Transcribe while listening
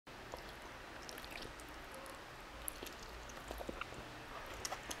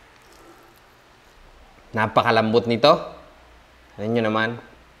Napakalambot nito. Ano nyo naman?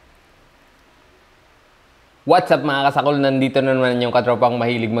 What's up mga kasakol? Nandito na naman yung katropang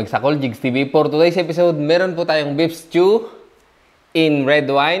mahilig magsakol, Jigs TV. For today's episode, meron po tayong beef stew in red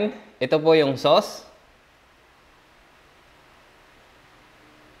wine. Ito po yung sauce.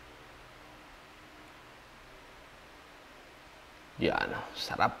 Yan,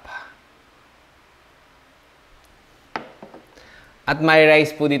 sarap. At may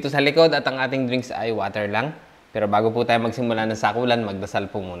rice po dito sa likod at ang ating drinks ay water lang. Pero bago po tayo magsimula ng sakulan,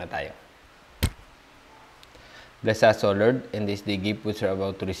 magdasal po muna tayo. Bless us, O Lord, in this day gift which we are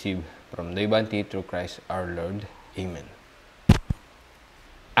about to receive from the bounty through Christ our Lord. Amen.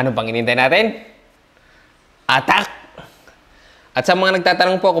 Ano pang inintay natin? Attack! At sa mga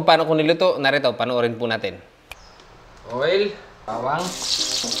nagtatanong po kung paano ko niluto, narito, panoorin po natin. Oil, bawang,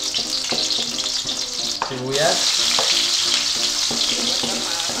 sibuyas,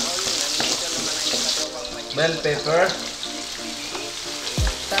 bell pepper,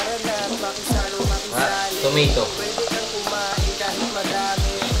 tomato.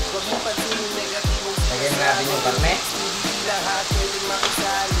 Lagyan natin yung karne.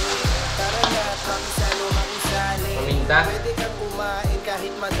 Paminta.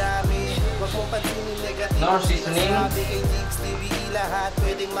 Nor seasoning.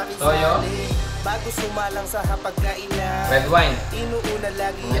 Toyo. Red wine.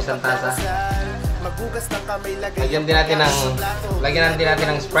 Isang tasa. Magugas ng kamay, lagyan din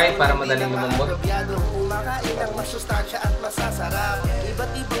natin ng Sprite para madaling lumambot. Kumakain ng masustansya at masasarap.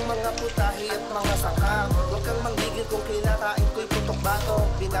 Iba't ibang mga putahe at mga sangkap. Huwag kang manggigil kung kinakain ko'y putok-batok.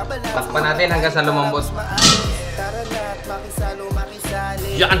 Takpan natin hanggang sa lumambot. Tara na at makisalo,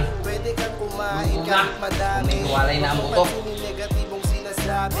 makisali. Yan! Pwede kang kumain kahit madami. Kumiwalay na ang buto.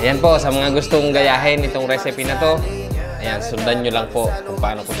 Ayan po, sa mga gustong gayahin itong recipe na to, ayan, sundan nyo lang po kung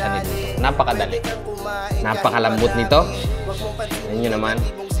paano ko siya niluto. Napakadali. Napakalambot nito. Ayan nyo naman.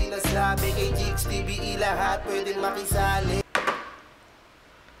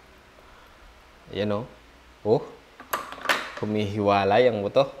 Ayan o. Oh. Kumihiwalay ang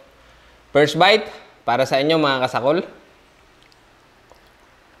buto. First bite, para sa inyo mga kasakol.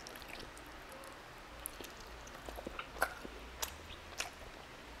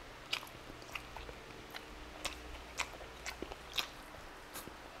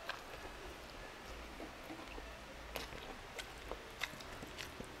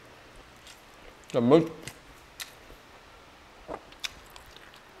 Lambot.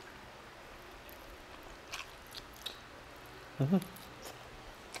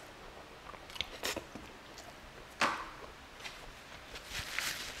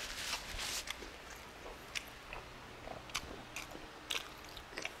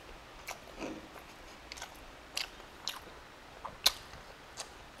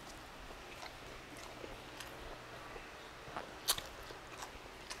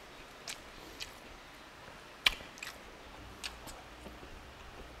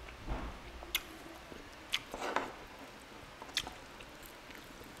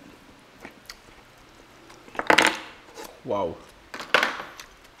 Wow.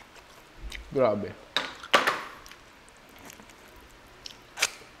 Grabe.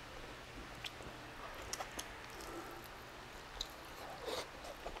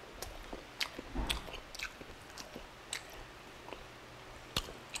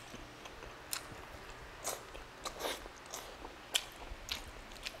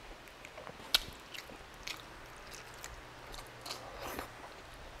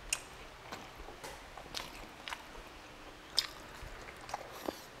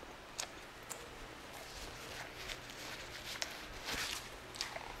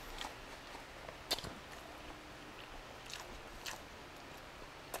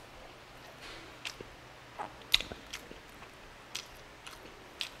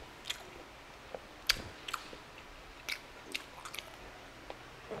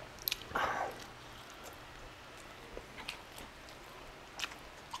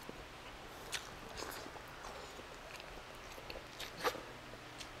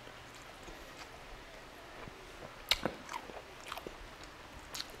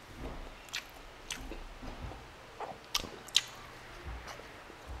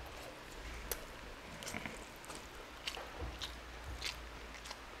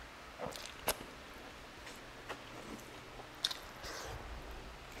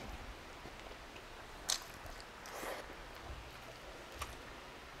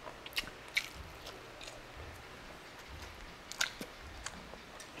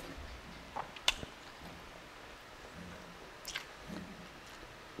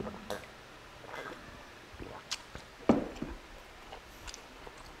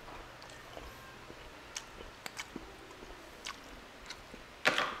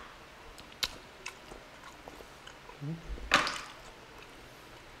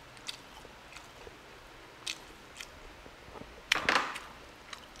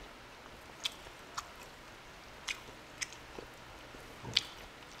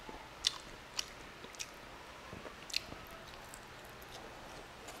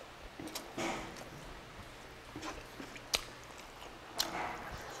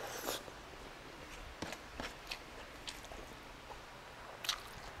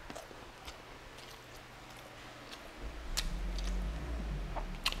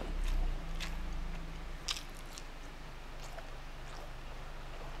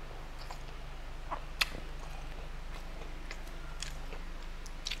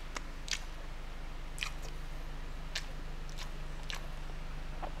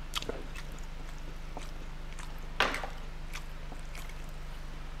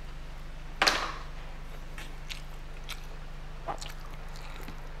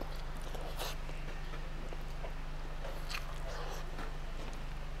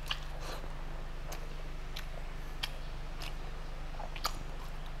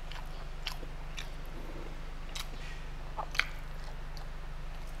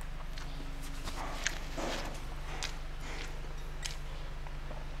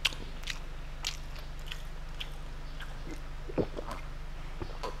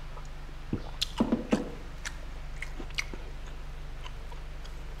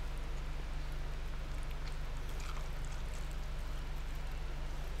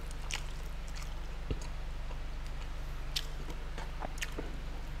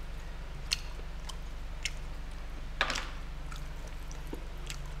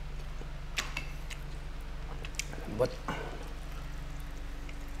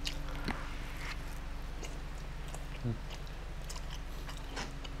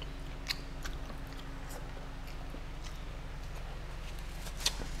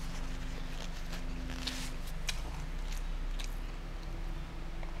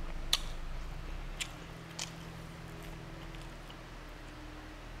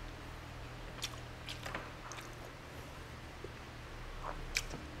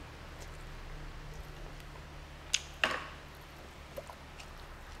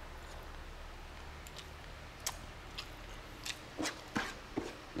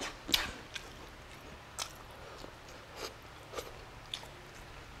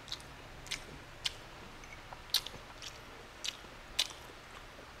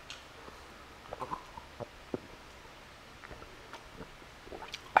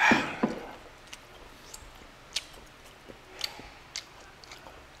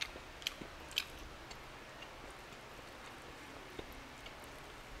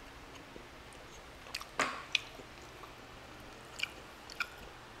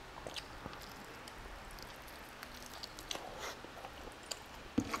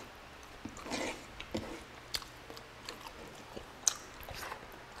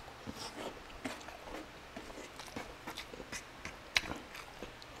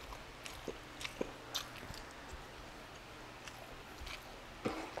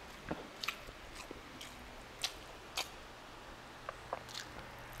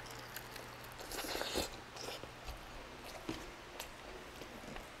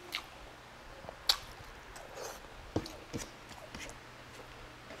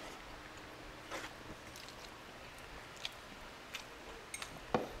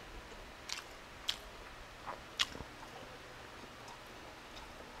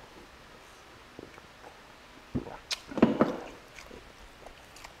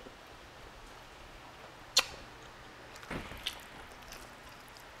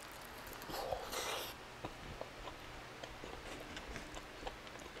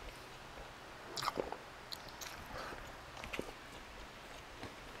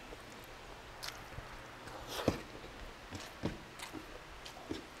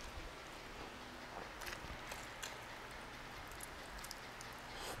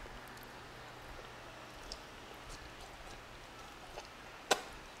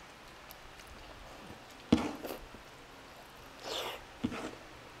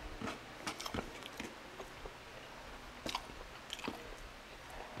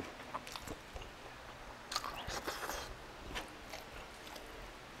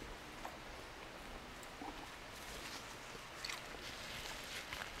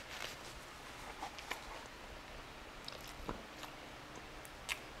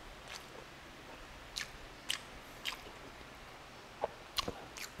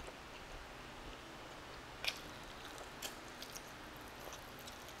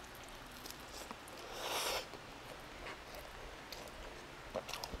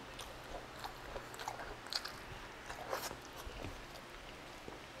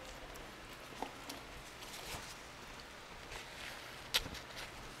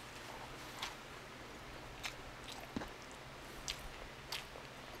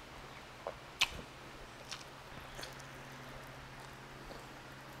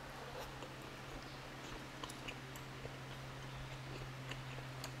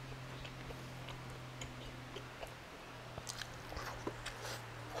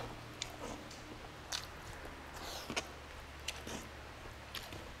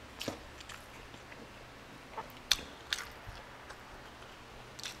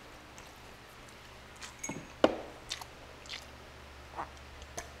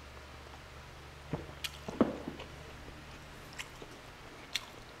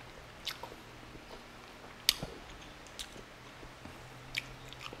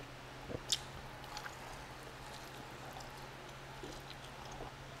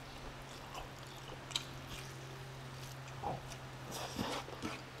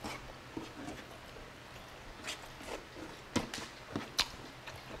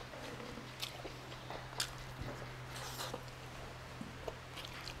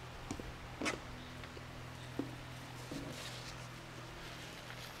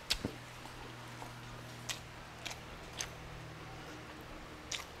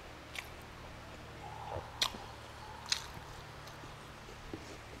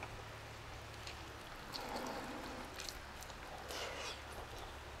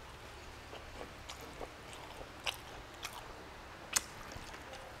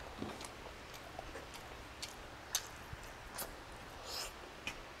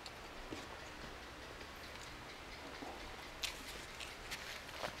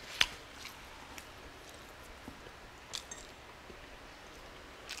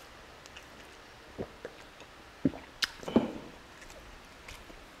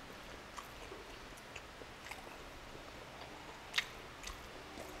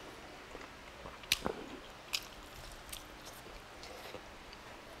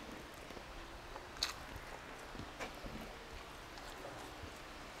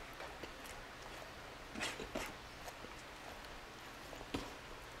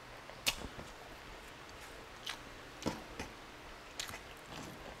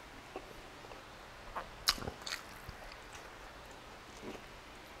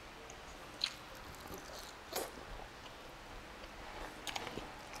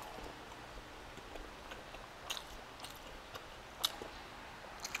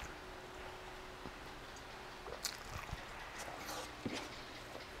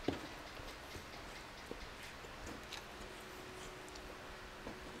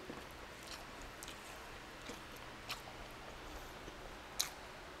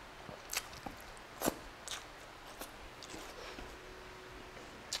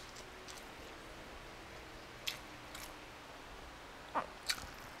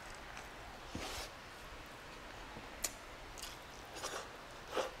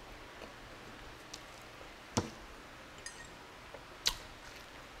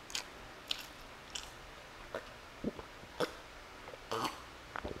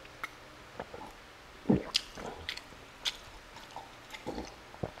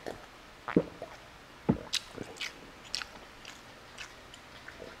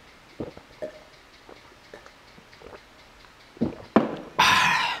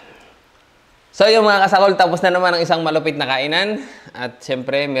 So yung mga kasakol, tapos na naman ang isang malupit na kainan. At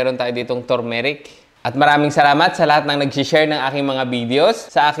syempre, meron tayo ditong turmeric. At maraming salamat sa lahat ng nag-share ng aking mga videos,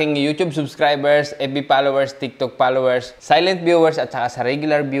 sa aking YouTube subscribers, FB followers, TikTok followers, silent viewers, at saka sa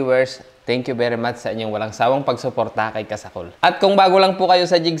regular viewers. Thank you very much sa inyong walang sawang pagsuporta kay Kasakol. At kung bago lang po kayo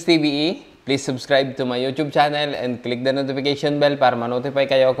sa Jigs TVE, please subscribe to my YouTube channel and click the notification bell para ma-notify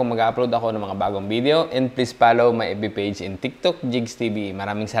kayo kung mag-upload ako ng mga bagong video. And please follow my FB page in TikTok, Jigs TVE.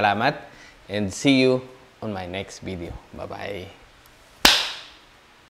 Maraming salamat and see you on my next video. Bye-bye!